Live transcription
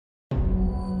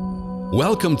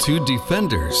Welcome to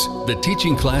Defenders, the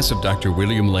teaching class of Dr.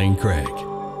 William Lane Craig.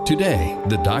 Today,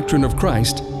 the Doctrine of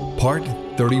Christ, Part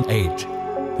 38.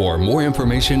 For more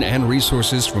information and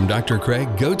resources from Dr.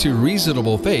 Craig, go to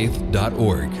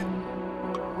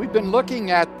reasonablefaith.org. We've been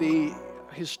looking at the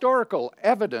historical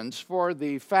evidence for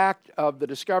the fact of the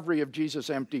discovery of Jesus'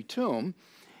 empty tomb,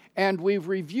 and we've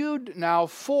reviewed now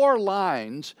 4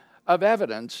 lines of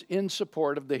evidence in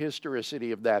support of the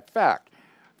historicity of that fact.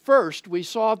 First, we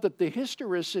saw that the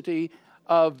historicity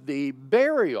of the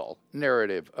burial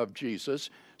narrative of Jesus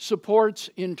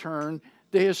supports, in turn,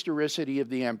 the historicity of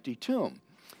the empty tomb.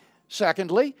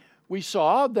 Secondly, we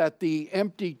saw that the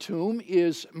empty tomb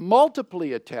is multiply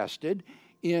attested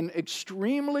in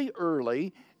extremely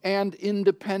early and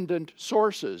independent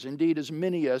sources, indeed as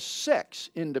many as 6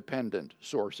 independent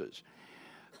sources.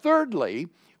 Thirdly,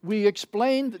 we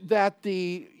explained that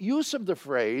the use of the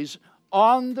phrase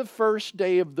 "on the first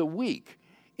day of the week"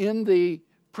 in the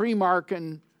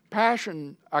pre-Markan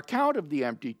Passion account of the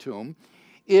empty tomb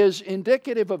is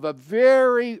indicative of a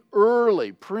very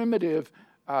early primitive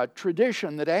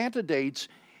tradition that antedates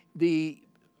the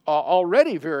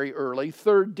already very early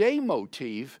third day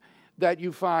motif that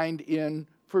you find in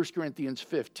 1 Corinthians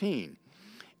 15.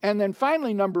 And then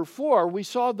finally, number 4, we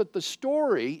saw that the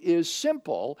story is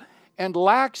simple and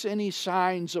lacks any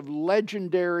signs of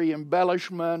legendary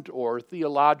embellishment or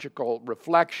theological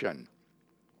reflection.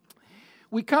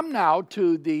 We come now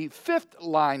to the 5th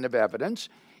line of evidence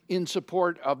in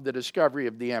support of the discovery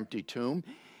of the empty tomb,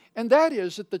 and that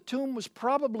is that the tomb was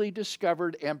probably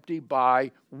discovered empty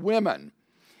by women.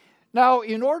 Now,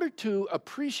 in order to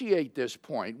appreciate this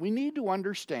point, we need to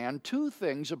understand 2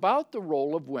 things about the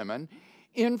role of women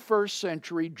in first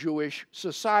century Jewish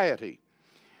society.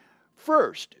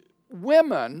 First,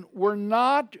 women were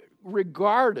not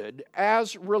regarded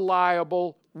as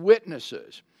reliable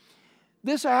witnesses.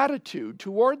 This attitude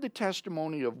toward the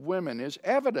testimony of women is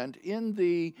evident in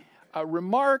the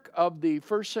remark of the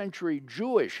first century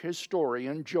Jewish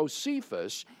historian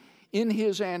Josephus in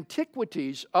his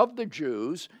Antiquities of the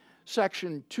Jews,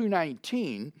 section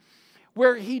 219,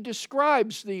 where he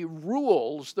describes the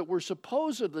rules that were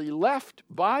supposedly left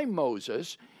by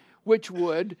Moses, which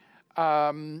would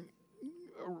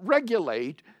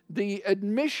regulate the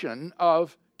admission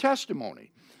of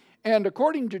testimony. And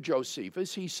according to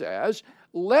Josephus, he says,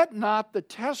 "Let not the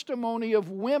testimony of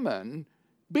women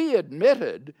be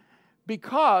admitted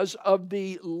because of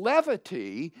the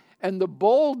levity and the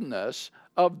boldness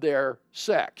of their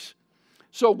sex."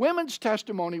 So women's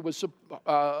testimony was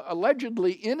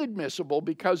allegedly inadmissible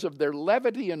because of their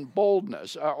levity and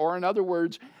boldness, or in other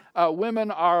words,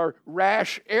 women are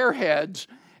rash airheads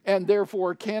and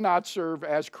therefore cannot serve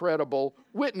as credible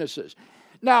witnesses.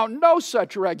 Now, no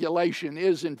such regulation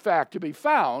is in fact to be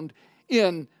found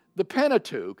in the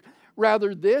Pentateuch.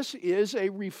 Rather, this is a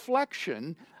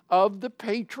reflection of the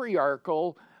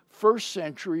patriarchal first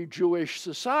century Jewish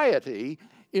society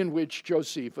in which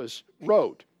Josephus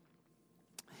wrote.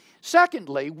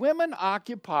 Secondly, women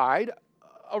occupied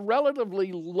a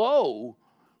relatively low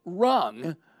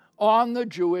rung on the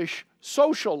Jewish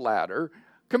social ladder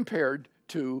compared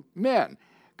to men.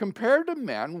 Compared to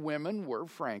men, women were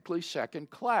frankly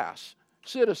second-class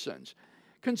citizens.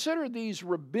 Consider these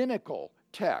rabbinical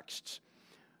texts.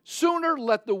 "Sooner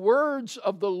let the words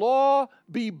of the law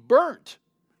be burnt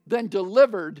than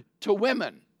delivered to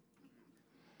women."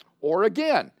 Or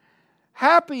again,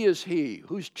 "Happy is he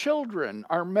whose children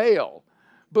are male,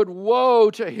 but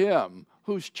woe to him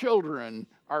whose children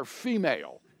are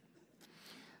female."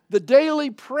 The daily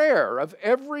prayer of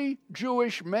every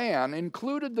Jewish man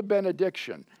included the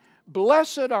benediction,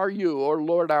 "Blessed are you, O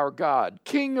Lord our God,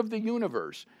 King of the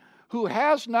universe, who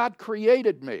has not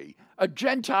created me, a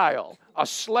Gentile, a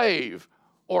slave,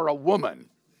 or a woman."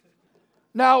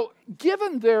 Now,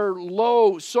 given their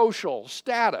low social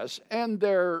status and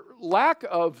their lack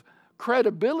of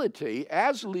credibility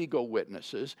as legal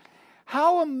witnesses,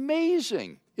 how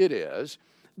amazing it is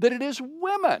that it is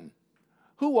women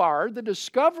who are the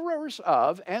discoverers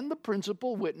of and the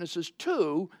principal witnesses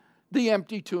to the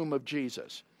empty tomb of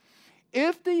Jesus.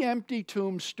 If the empty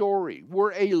tomb story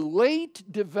were a late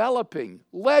developing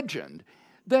legend,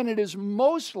 then it is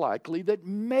most likely that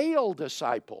male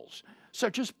disciples,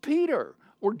 such as Peter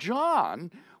or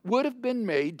John, would have been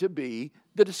made to be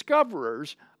the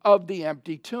discoverers of the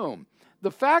empty tomb. The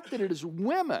fact that it is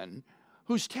women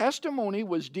whose testimony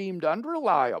was deemed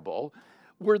unreliable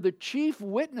were the chief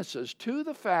witnesses to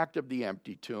the fact of the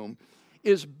empty tomb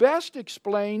is best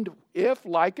explained if,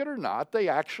 like it or not, they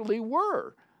actually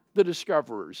were the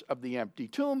discoverers of the empty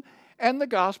tomb, and the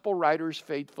gospel writers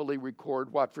faithfully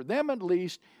record what, for them at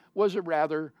least, was a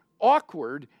rather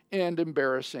awkward and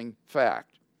embarrassing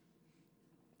fact.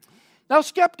 Now,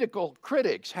 skeptical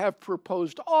critics have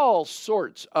proposed all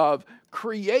sorts of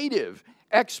creative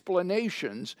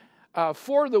explanations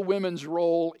for the women's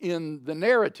role in the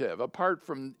narrative, apart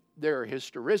from their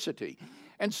historicity.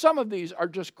 And some of these are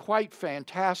just quite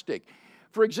fantastic.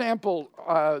 For example,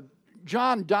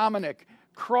 John Dominic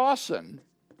Crossan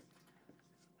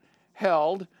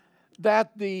held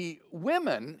that the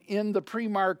women in the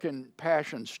pre-Mark and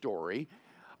Passion story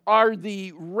are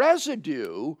the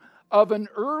residue of an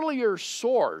earlier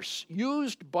source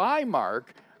used by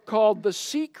Mark called the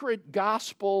Secret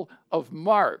Gospel of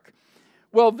Mark.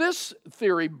 Well, this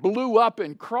theory blew up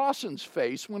in Crossan's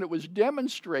face when it was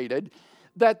demonstrated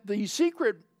that the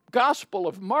Secret Gospel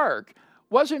of Mark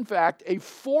was in fact a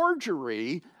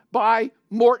forgery by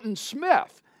Morton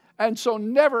Smith, and so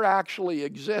never actually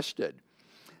existed.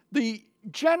 The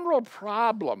general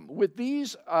problem with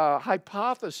these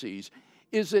hypotheses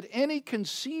is that any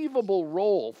conceivable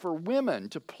role for women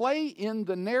to play in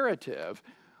the narrative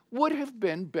would have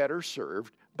been better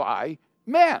served by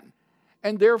men,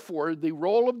 and therefore the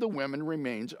role of the women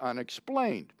remains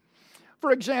unexplained.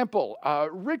 For example,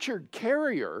 Richard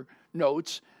Carrier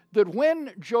notes that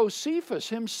when Josephus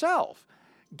himself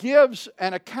gives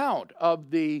an account of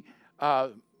the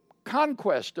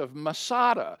conquest of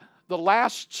Masada, the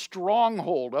last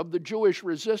stronghold of the Jewish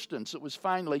resistance that was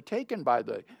finally taken by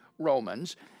the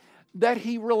Romans, that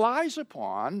he relies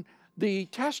upon the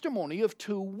testimony of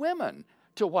two women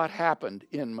to what happened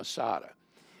in Masada.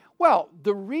 Well,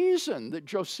 the reason that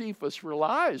Josephus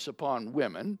relies upon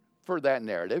women for that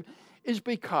narrative is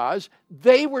because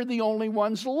they were the only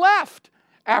ones left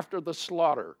after the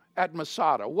slaughter at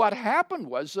Masada. What happened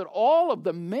was that all of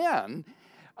the men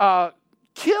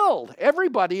killed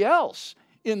everybody else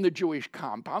in the Jewish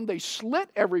compound. They slit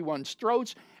everyone's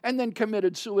throats and then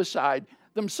committed suicide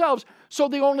themselves. So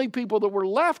the only people that were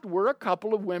left were a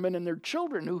couple of women and their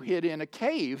children who hid in a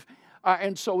cave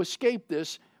and so escaped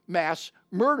this mass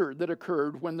murder that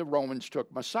occurred when the Romans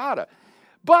took Masada.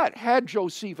 But had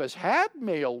Josephus had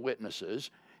male witnesses,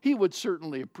 he would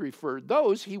certainly have preferred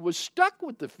those. He was stuck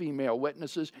with the female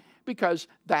witnesses because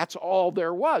that's all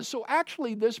there was. So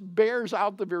actually this bears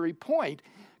out the very point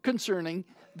concerning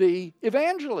the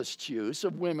evangelists' use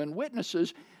of women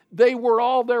witnesses. They were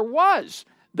all there was.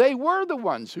 They were the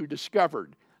ones who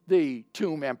discovered the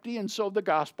tomb empty, and so the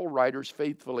gospel writers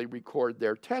faithfully record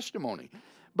their testimony.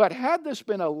 But had this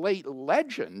been a late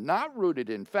legend, not rooted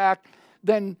in fact,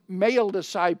 then male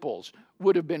disciples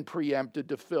would have been preempted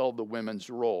to fill the women's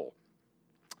role.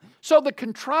 So the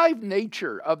contrived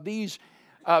nature of these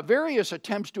various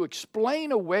attempts to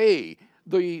explain away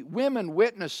the women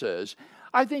witnesses,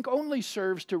 I think, only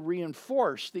serves to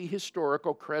reinforce the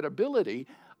historical credibility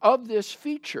of this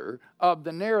feature of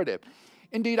the narrative.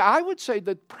 Indeed, I would say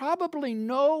that probably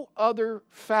no other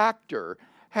factor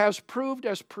has proved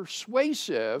as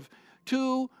persuasive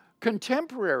to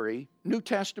contemporary New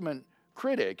Testament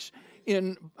critics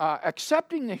in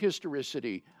accepting the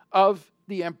historicity of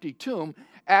the empty tomb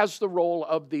as the role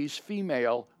of these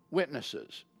female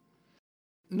witnesses.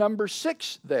 Number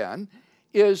 6, then,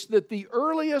 is that the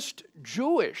earliest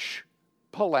Jewish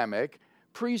polemic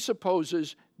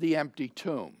presupposes the empty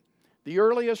tomb. The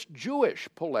earliest Jewish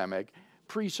polemic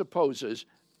presupposes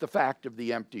the fact of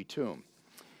the empty tomb.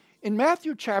 In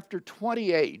Matthew chapter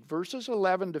 28, verses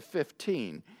 11 to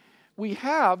 15, we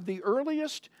have the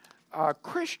earliest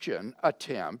Christian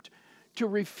attempt to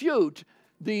refute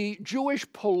the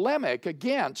Jewish polemic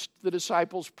against the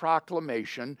disciples'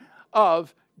 proclamation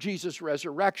of Jesus'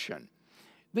 resurrection.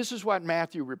 This is what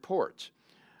Matthew reports.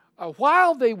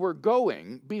 While they were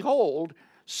going, behold,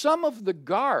 some of the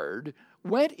guard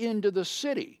went into the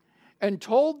city and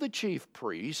told the chief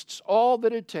priests all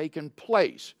that had taken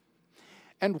place.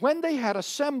 And when they had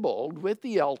assembled with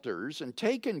the elders and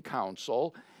taken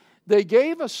counsel, they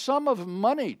gave a sum of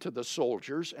money to the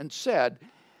soldiers and said,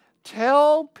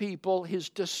 "Tell people his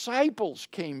disciples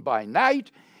came by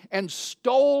night and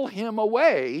stole him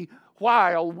away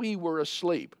while we were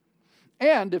asleep.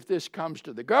 And if this comes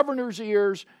to the governor's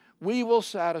ears, we will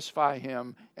satisfy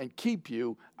him and keep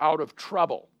you out of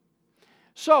trouble."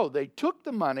 So they took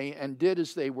the money and did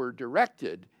as they were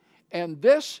directed, and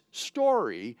this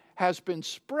story has been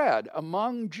spread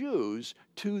among Jews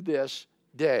to this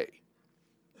day.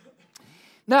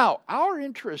 Now, our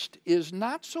interest is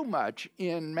not so much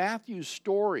in Matthew's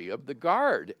story of the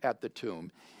guard at the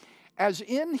tomb as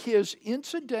in his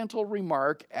incidental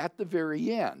remark at the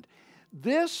very end.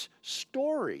 This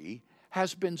story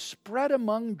has been spread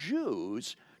among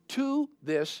Jews to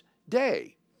this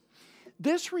day.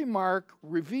 This remark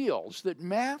reveals that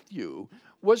Matthew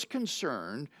was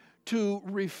concerned to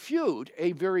refute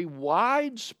a very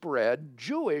widespread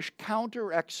Jewish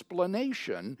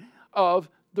counter-explanation of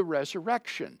the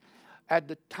resurrection. At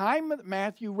the time that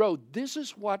Matthew wrote, this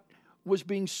is what was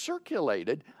being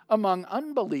circulated among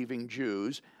unbelieving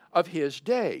Jews of his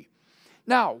day.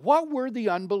 Now, what were the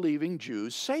unbelieving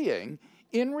Jews saying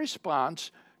in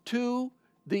response to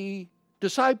the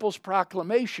disciples'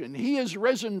 proclamation, "He is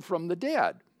risen from the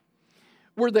dead"?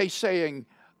 Were they saying,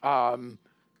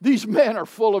 these men are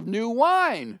full of new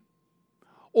wine?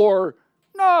 Or,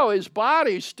 no, his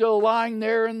body's still lying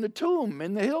there in the tomb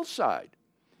in the hillside?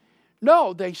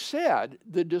 No, they said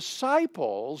the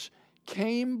disciples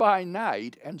came by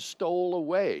night and stole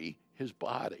away his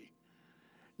body.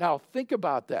 Now, think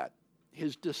about that.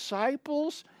 His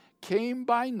disciples came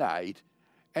by night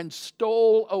and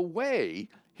stole away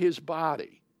his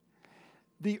body.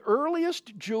 The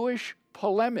earliest Jewish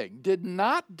polemic did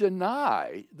not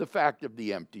deny the fact of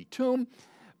the empty tomb,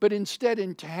 but instead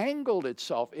entangled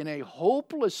itself in a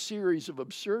hopeless series of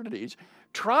absurdities,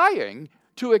 trying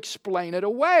to explain it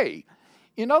away.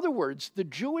 In other words, the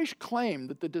Jewish claim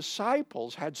that the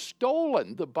disciples had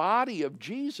stolen the body of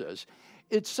Jesus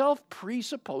itself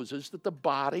presupposes that the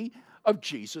body of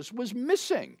Jesus was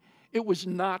missing. It was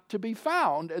not to be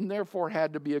found and therefore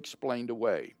had to be explained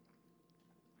away.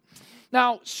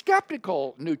 Now,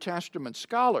 skeptical New Testament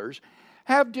scholars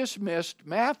have dismissed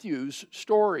Matthew's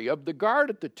story of the guard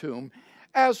at the tomb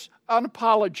as an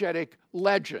apologetic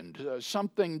legend,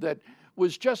 something that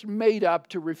was just made up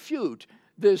to refute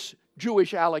this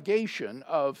Jewish allegation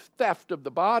of theft of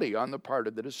the body on the part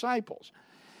of the disciples.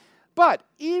 But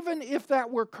even if that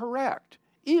were correct,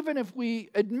 even if we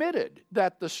admitted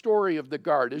that the story of the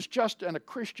guard is just a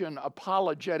Christian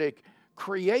apologetic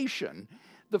creation,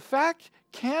 the fact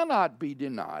cannot be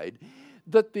denied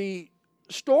that the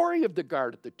story of the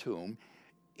guard at the tomb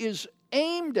is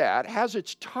aimed at, has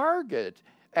its target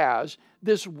as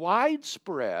this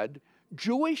widespread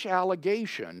Jewish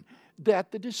allegation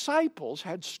that the disciples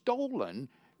had stolen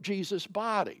Jesus'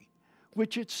 body,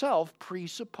 which itself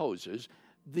presupposes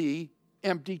the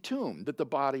empty tomb, that the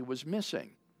body was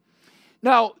missing.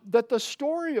 Now, that the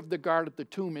story of the guard at the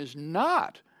tomb is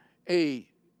not a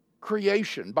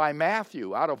creation by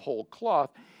Matthew out of whole cloth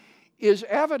is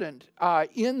evident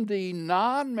in the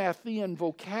non-Matthean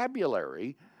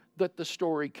vocabulary that the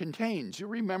story contains. You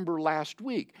remember last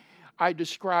week I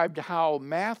described how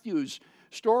Matthew's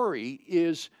story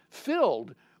is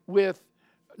filled with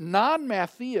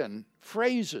non-Matthean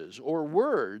phrases or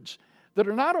words that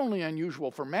are not only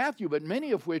unusual for Matthew, but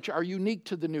many of which are unique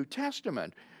to the New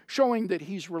Testament, showing that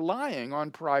he's relying on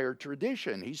prior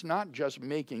tradition. He's not just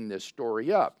making this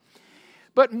story up.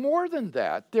 But more than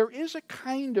that, there is a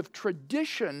kind of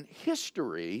tradition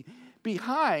history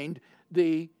behind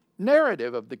the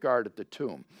narrative of the guard at the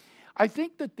tomb. I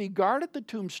think that the guard at the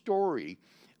tomb story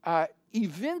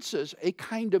evinces a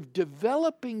kind of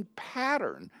developing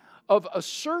pattern of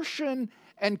assertion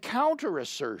and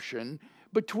counter-assertion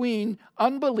between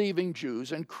unbelieving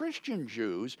Jews and Christian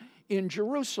Jews in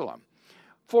Jerusalem.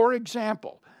 For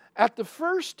example, at the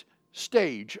first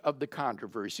stage of the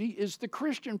controversy is the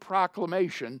Christian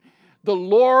proclamation, "The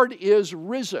Lord is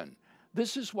risen."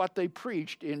 This is what they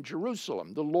preached in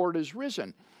Jerusalem, "The Lord is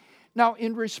risen." Now,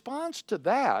 in response to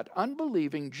that,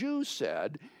 unbelieving Jews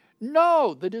said,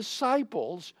 "No, the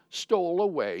disciples stole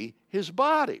away his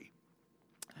body."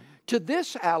 To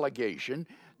this allegation,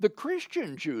 the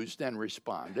Christian Jews then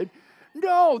responded,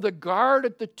 "No, the guard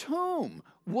at the tomb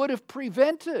would have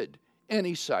prevented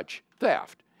any such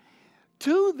theft."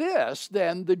 To this,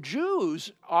 then, the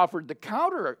Jews offered the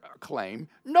counterclaim,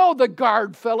 "No, the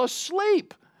guard fell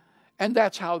asleep." And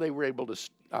that's how they were able to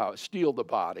steal the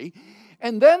body.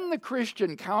 And then the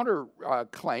Christian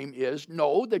counterclaim is,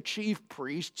 "No, the chief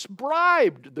priests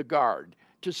bribed the guard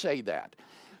to say that."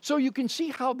 So you can see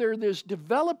how there's this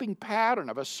developing pattern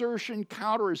of assertion,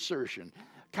 counter-assertion,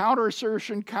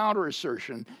 counter-assertion,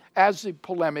 counter-assertion as the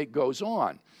polemic goes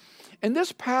on. And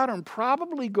this pattern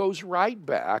probably goes right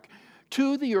back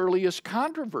to the earliest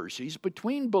controversies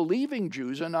between believing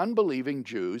Jews and unbelieving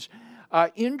Jews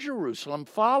in Jerusalem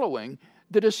following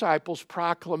the disciples'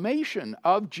 proclamation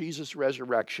of Jesus'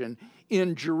 resurrection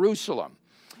in Jerusalem.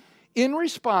 In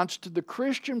response to the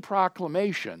Christian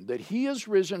proclamation that he is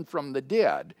risen from the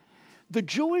dead, the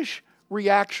Jewish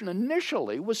reaction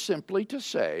initially was simply to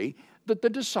say that the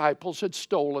disciples had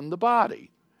stolen the body.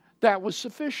 That was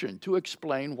sufficient to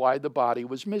explain why the body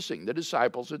was missing. The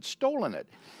disciples had stolen it.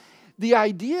 The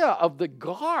idea of the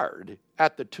guard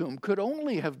at the tomb could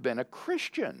only have been a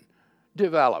Christian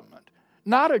development,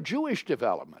 not a Jewish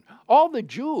development. All the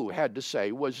Jew had to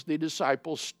say was the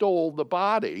disciples stole the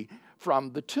body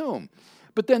from the tomb.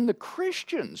 But then the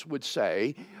Christians would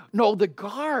say, no, the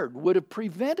guard would have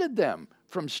prevented them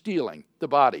from stealing the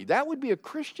body. That would be a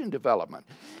Christian development.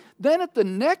 Then at the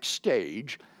next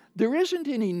stage, there isn't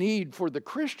any need for the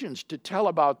Christians to tell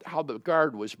about how the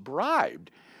guard was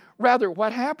bribed. Rather,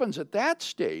 what happens at that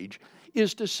stage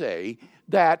is to say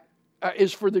that,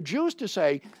 is for the Jews to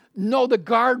say, no, the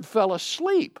guard fell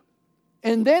asleep.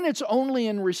 And then it's only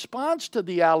in response to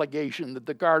the allegation that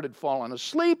the guard had fallen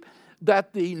asleep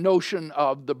that the notion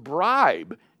of the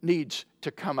bribe needs to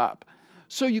come up.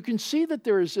 So you can see that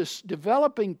there is this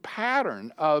developing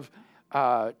pattern of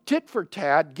tit for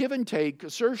tat, give and take,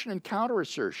 assertion and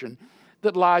counter-assertion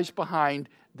that lies behind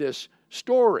this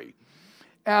story.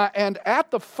 And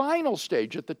at the final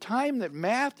stage, at the time that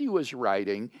Matthew is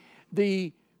writing,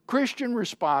 the Christian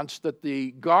response that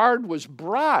the guard was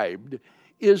bribed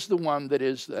is the one that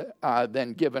is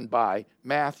then given by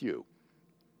Matthew.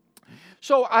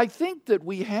 So I think that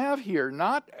we have here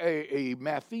not a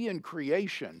Matthean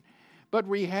creation, but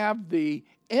we have the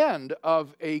end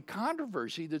of a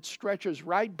controversy that stretches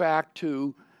right back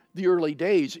to the early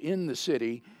days in the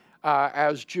city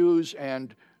as Jews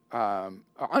and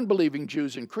unbelieving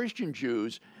Jews and Christian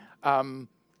Jews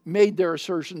made their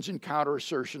assertions and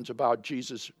counter-assertions about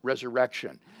Jesus'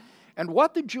 resurrection. And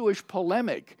what the Jewish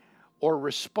polemic or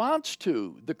response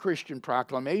to the Christian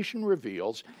proclamation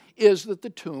reveals is that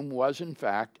the tomb was in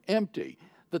fact empty,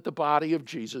 that the body of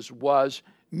Jesus was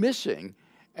missing,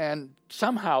 and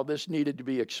somehow this needed to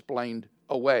be explained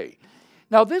away.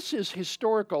 Now, this is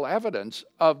historical evidence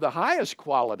of the highest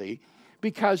quality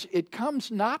because it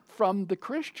comes not from the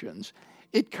Christians,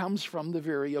 it comes from the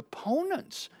very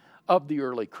opponents of the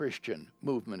early Christian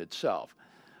movement itself.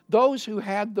 Those who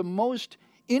had the most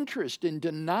interest in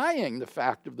denying the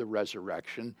fact of the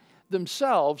resurrection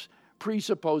themselves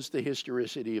presupposed the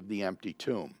historicity of the empty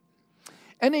tomb.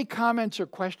 Any comments or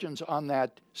questions on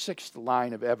that sixth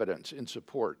line of evidence in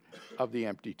support of the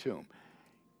empty tomb?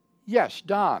 Yes,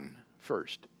 Don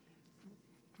first.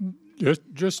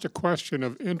 Just a question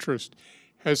of interest.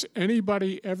 Has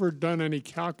anybody ever done any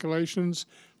calculations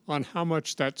on how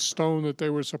much that stone that they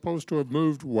were supposed to have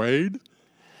moved weighed?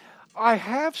 I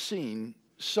have seen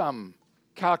some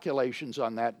calculations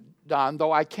on that, Don,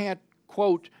 though I can't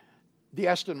quote the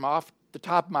estimate off the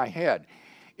top of my head.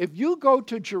 If you go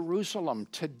to Jerusalem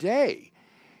today,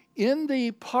 in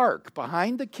the park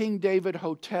behind the King David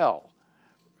Hotel,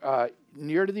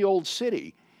 near to the old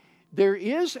city, there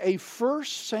is a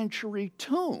first century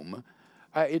tomb.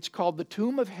 It's called the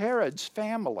Tomb of Herod's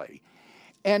Family.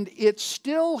 And it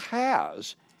still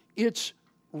has its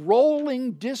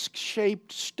rolling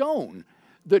disc-shaped stone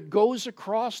that goes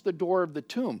across the door of the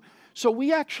tomb. So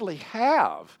we actually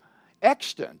have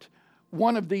extant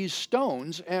one of these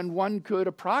stones, and one could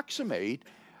approximate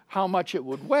how much it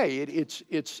would weigh.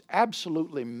 It's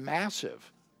absolutely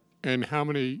massive. And how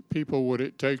many people would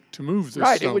it take to move this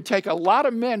Right, stone? it would take a lot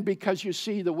of men because you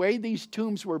see the way these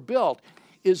tombs were built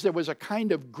is there was a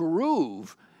kind of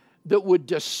groove that would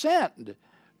descend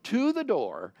to the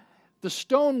door. The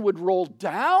stone would roll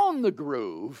down the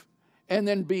groove and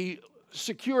then be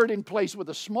secured in place with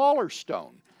a smaller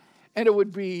stone. And it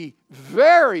would be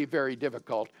very, very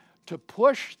difficult to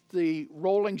push the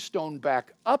rolling stone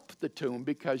back up the tomb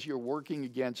because you're working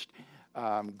against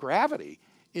gravity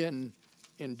in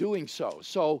doing so.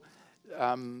 So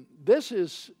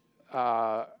this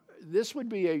would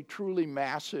be a truly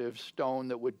massive stone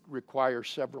that would require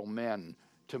several men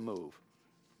to move.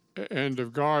 And the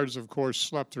guards, of course,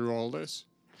 slept through all this.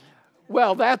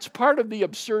 Well, that's part of the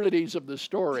absurdities of the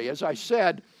story. As I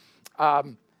said,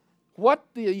 what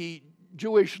the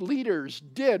Jewish leaders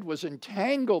did was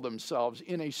entangle themselves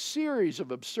in a series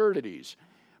of absurdities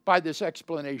by this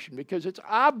explanation, because it's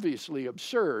obviously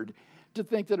absurd to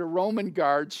think that a Roman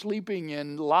guard sleeping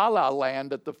in La La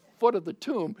Land at the foot of the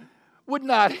tomb would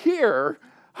not hear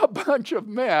a bunch of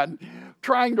men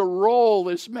trying to roll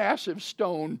this massive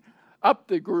stone up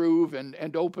the groove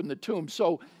and open the tomb.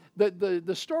 So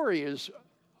the story is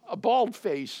a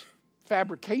bald-faced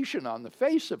fabrication on the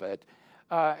face of it,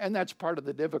 and that's part of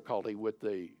the difficulty with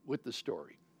the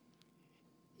story.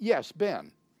 Yes,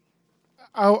 Ben.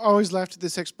 I always laughed at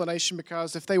this explanation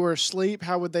because if they were asleep,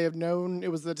 how would they have known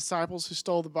it was the disciples who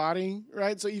stole the body,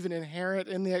 right? So even inherent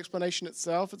in the explanation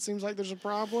itself, it seems like there's a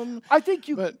problem. I think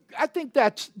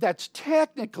that's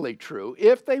technically true.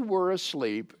 If they were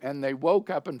asleep and they woke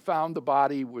up and found the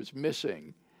body was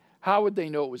missing, how would they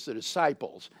know it was the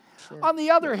disciples? Sure. On the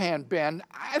other hand, Ben,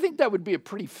 I think that would be a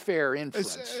pretty fair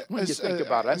inference when you think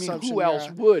about it. I mean, who else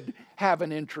would have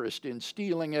an interest in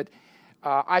stealing it?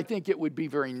 I think it would be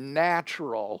very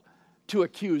natural to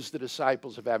accuse the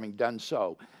disciples of having done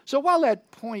so. So while that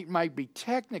point might be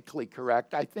technically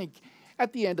correct, I think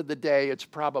at the end of the day, it's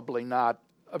probably not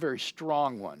a very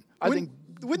strong one. I think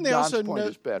wouldn't they John's also point know-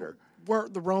 is better.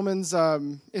 Weren't the Romans,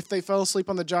 if they fell asleep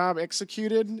on the job,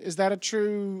 executed? Is that a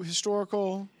true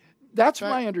historical? That's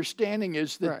my understanding,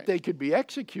 is that Right. they could be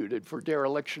executed for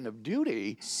dereliction of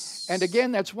duty. And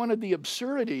again, that's one of the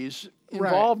absurdities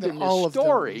involved that in all this of them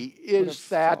story, would have is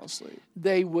that fallen asleep.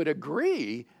 they would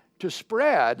agree to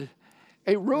spread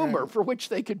a rumor for which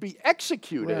they could be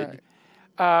executed.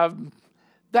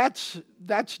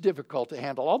 That's difficult to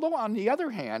handle. Although, on the other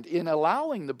hand, in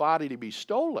allowing the body to be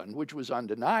stolen, which was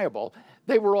undeniable,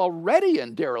 they were already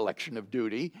in dereliction of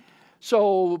duty.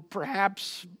 So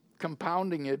perhaps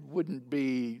compounding it wouldn't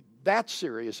be that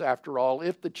serious after all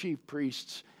if the chief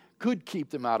priests could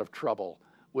keep them out of trouble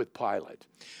with Pilate.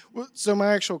 Well, so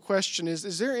my actual question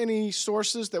is there any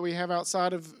sources that we have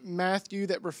outside of Matthew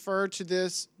that refer to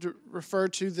this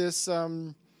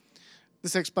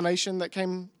this explanation that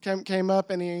came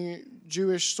up? Any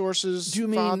Jewish sources, Do you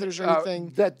mean fathers, or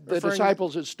anything that the referring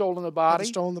disciples had stolen the had body?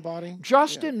 stolen the body?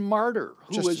 Justin Martyr,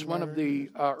 who was Justin one of Martyr, the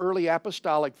early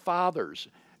apostolic fathers,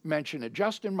 mentioned it.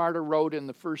 Justin Martyr wrote in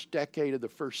the first decade of the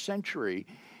first century,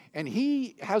 and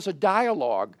he has a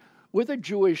dialogue with a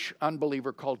Jewish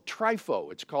unbeliever called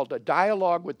Trypho. It's called A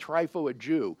Dialogue with Trypho, a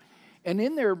Jew. And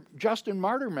in there, Justin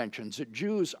Martyr mentions that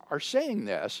Jews are saying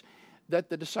this, that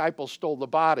the disciples stole the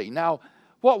body. Now,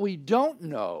 what we don't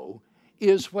know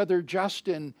is whether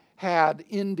Justin had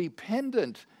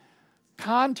independent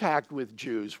contact with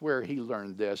Jews where he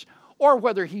learned this, or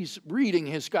whether he's reading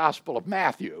his Gospel of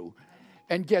Matthew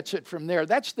and gets it from there.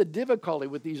 That's the difficulty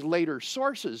with these later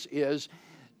sources, is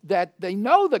that they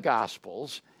know the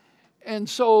Gospels, and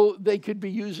so they could be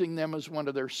using them as one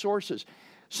of their sources.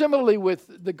 Similarly,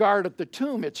 with the guard at the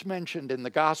tomb, it's mentioned in the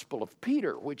Gospel of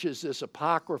Peter, which is this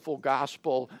apocryphal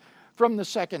gospel from the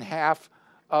second half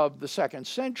of the second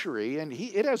century, and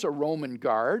it has a Roman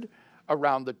guard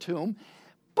around the tomb.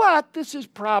 But this is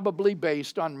probably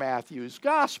based on Matthew's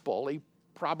gospel. He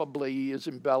probably is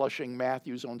embellishing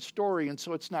Matthew's own story, and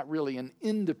so it's not really an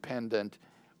independent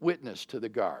witness to the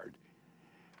guard.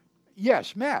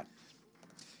 Yes, Matt.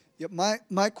 Yeah,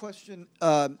 my question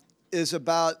is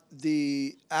about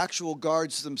the actual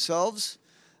guards themselves.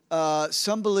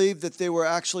 Some believe that they were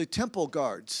actually temple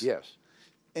guards. Yes.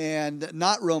 And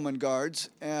not Roman guards.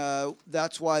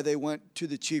 That's why they went to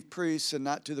the chief priests and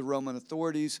not to the Roman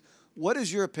authorities. What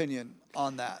is your opinion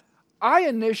on that? I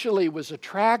initially was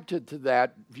attracted to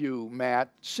that view, Matt,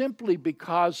 simply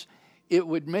because it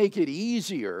would make it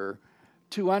easier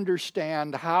to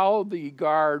understand how the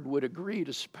guard would agree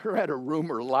to spread a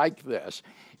rumor like this.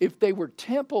 If they were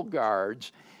temple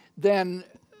guards, then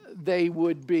they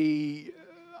would be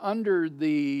under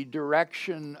the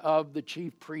direction of the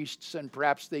chief priests, and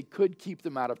perhaps they could keep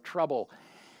them out of trouble.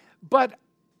 But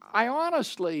I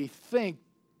honestly think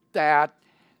that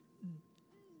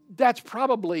that's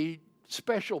probably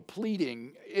special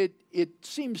pleading. It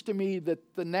seems to me that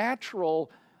the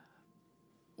natural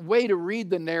way to read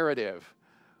the narrative,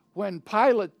 when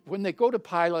they go to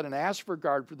Pilate and ask for a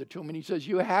guard for the tomb, and he says,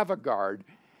 "You have a guard,"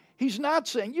 he's not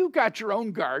saying, "You've got your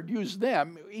own guard, use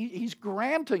them." He's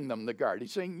granting them the guard.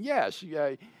 He's saying, "Yes,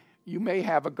 you may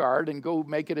have a guard, and go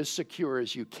make it as secure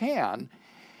as you can."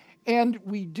 And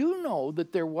we do know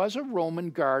that there was a Roman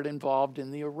guard involved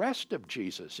in the arrest of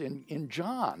Jesus in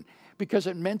John, because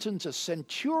it mentions a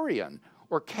centurion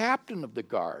or captain of the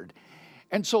guard.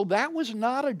 And so that was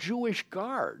not a Jewish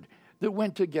guard that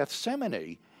went to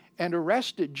Gethsemane and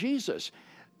arrested Jesus.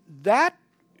 That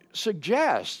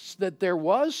suggests that there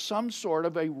was some sort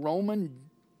of a Roman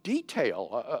detail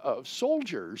of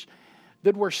soldiers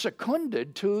that were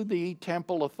seconded to the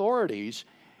temple authorities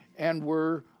and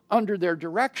were under their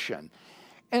direction.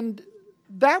 And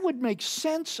that would make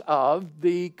sense of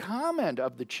the comment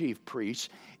of the chief priests: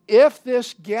 if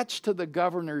this gets to the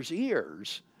governor's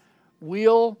ears,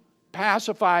 we'll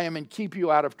pacify him and keep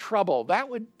you out of trouble. That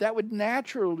would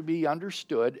naturally be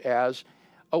understood as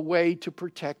a way to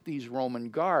protect these Roman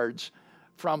guards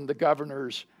from the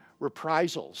governor's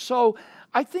reprisals. So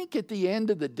I think at the end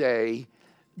of the day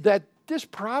that this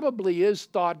probably is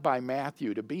thought by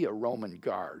Matthew to be a Roman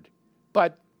guard.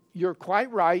 But you're quite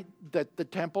right that the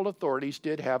temple authorities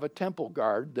did have a temple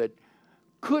guard that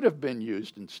could have been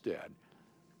used instead.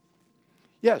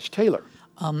 Yes, Taylor.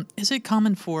 Is it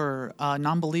common for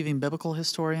non-believing biblical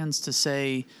historians to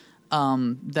say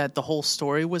that the whole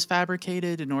story was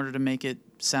fabricated in order to make it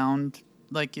sound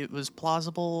like it was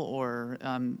plausible, or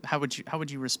how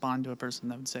would you respond to a person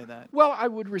that would say that? Well, I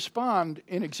would respond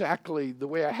in exactly the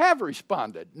way I have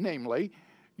responded, namely,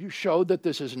 you showed that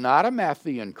this is not a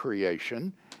Matthean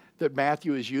creation, that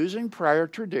Matthew is using prior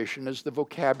tradition as the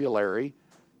vocabulary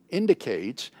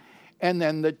indicates, and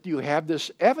then that you have this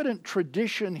evident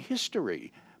tradition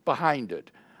history behind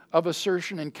it of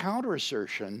assertion and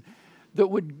counter-assertion that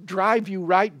would drive you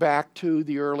right back to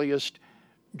the earliest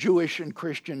Jewish and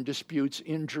Christian disputes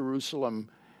in Jerusalem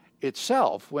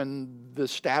itself, when the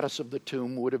status of the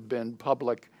tomb would have been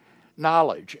public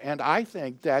knowledge. And I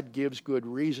think that gives good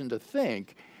reason to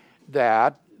think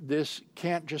that this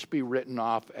can't just be written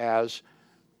off as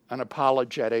an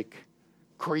apologetic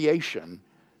creation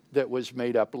that was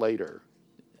made up later.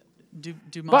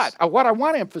 But what I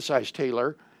want to emphasize,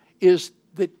 Taylor, is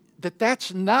that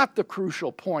that's not the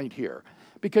crucial point here,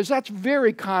 because that's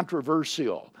very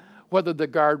controversial, whether the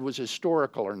guard was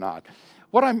historical or not.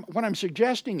 What I'm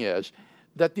suggesting is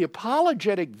that the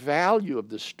apologetic value of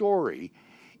the story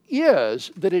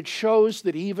is that it shows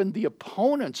that even the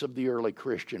opponents of the early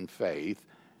Christian faith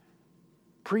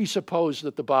presupposed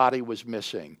that the body was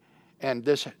missing, and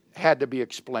this had to be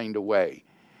explained away.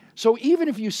 So even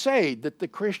if you say that the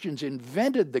Christians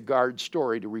invented the guard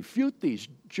story to refute these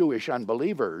Jewish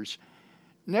unbelievers,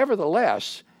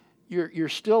 nevertheless, you're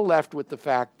still left with the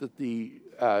fact that the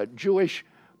Jewish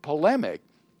polemic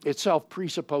itself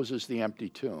presupposes the empty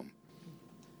tomb.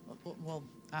 Well,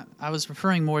 I was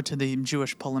referring more to the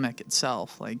Jewish polemic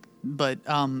itself, but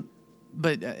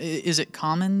is it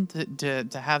common to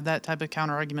have that type of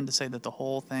counter-argument, to say that the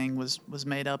whole thing was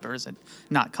made up, or is it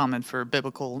not common for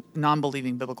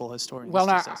non-believing biblical historians? Well,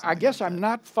 now, I guess I'm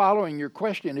not following your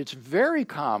question. It's very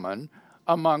common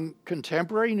among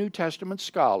contemporary New Testament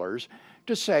scholars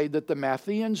to say that the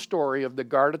Matthean story of the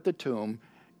guard at the tomb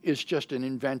is just an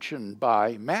invention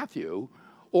by Matthew,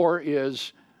 or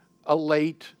is a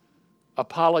late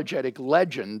apologetic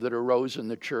legend that arose in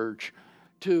the church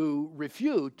to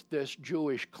refute this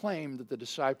Jewish claim that the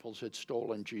disciples had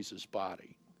stolen Jesus'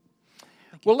 body.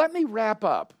 Well, let me wrap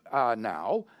up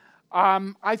now.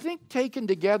 I think taken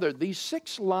together, these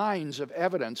 6 lines of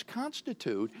evidence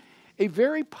constitute a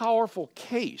very powerful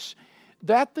case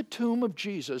that the tomb of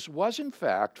Jesus was in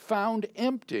fact found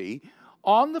empty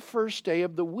on the first day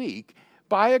of the week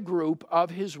by a group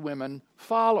of his women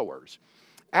followers.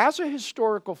 As a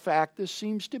historical fact, this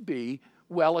seems to be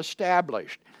well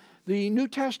established. The New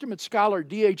Testament scholar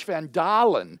D.H. Van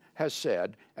Dalen has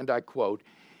said, and I quote,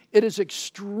 "It is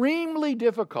extremely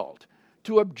difficult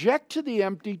to object to the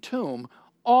empty tomb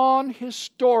on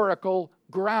historical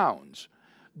grounds.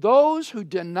 Those who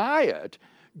deny it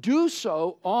do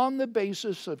so on the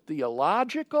basis of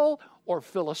theological or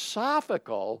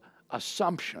philosophical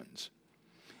assumptions.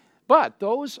 But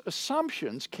those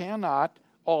assumptions cannot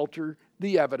alter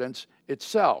the evidence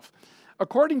itself."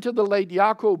 According to the late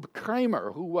Jakob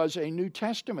Kramer, who was a New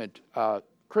Testament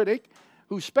critic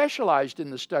who specialized in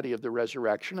the study of the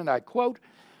resurrection, and I quote,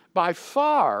 "By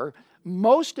far,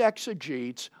 most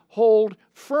exegetes hold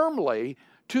firmly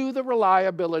to the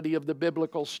reliability of the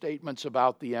biblical statements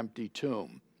about the empty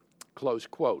tomb," close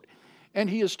quote. And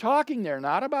he is talking there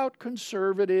not about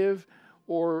conservative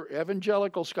or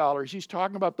evangelical scholars. He's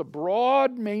talking about the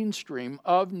broad mainstream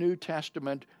of New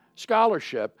Testament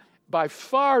scholarship. By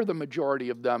far the majority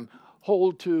of them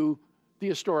hold to the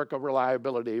historical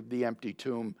reliability of the empty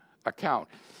tomb account.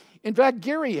 In fact,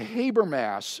 Gary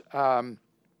Habermas,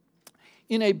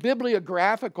 in a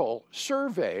bibliographical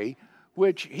survey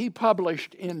which he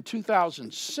published in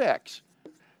 2006,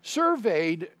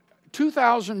 surveyed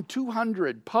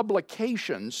 2,200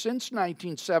 publications since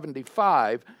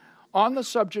 1975 on the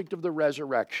subject of the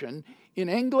resurrection in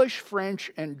English,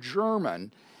 French, and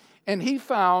German, and he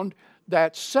found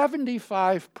that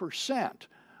 75%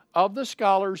 of the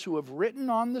scholars who have written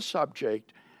on the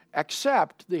subject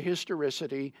accept the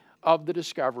historicity of the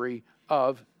discovery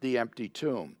of the empty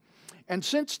tomb. And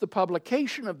since the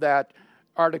publication of that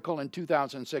article in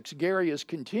 2006, Gary has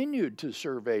continued to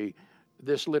survey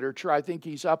this literature. I think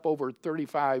he's up over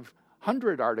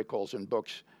 3,500 articles and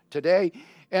books today,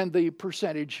 and the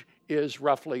percentage is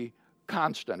roughly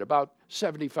constant. About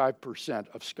 75%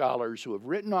 of scholars who have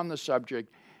written on the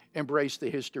subject embrace the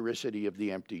historicity of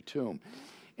the empty tomb.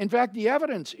 In fact, the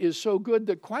evidence is so good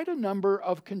that quite a number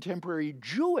of contemporary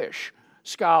Jewish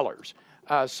scholars,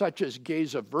 such as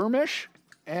Geza Vermish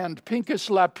and Pinchas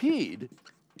Lapid,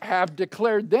 have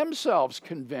declared themselves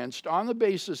convinced on the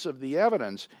basis of the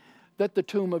evidence that the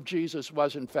tomb of Jesus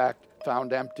was in fact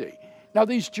found empty. Now,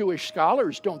 these Jewish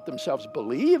scholars don't themselves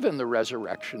believe in the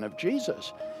resurrection of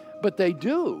Jesus, but they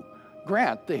do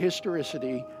grant the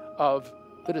historicity of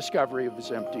the discovery of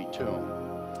his empty tomb.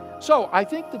 So I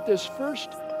think that this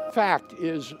first fact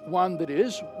is one that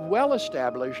is well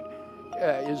established,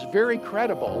 is very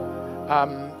credible,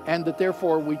 and that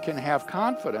therefore we can have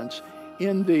confidence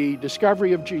in the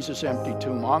discovery of Jesus' empty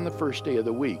tomb on the first day of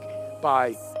the week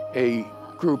by a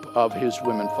group of his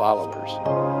women followers.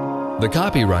 The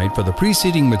copyright for the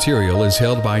preceding material is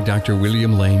held by Dr.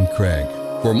 William Lane Craig.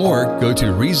 For more, go to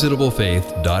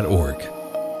reasonablefaith.org.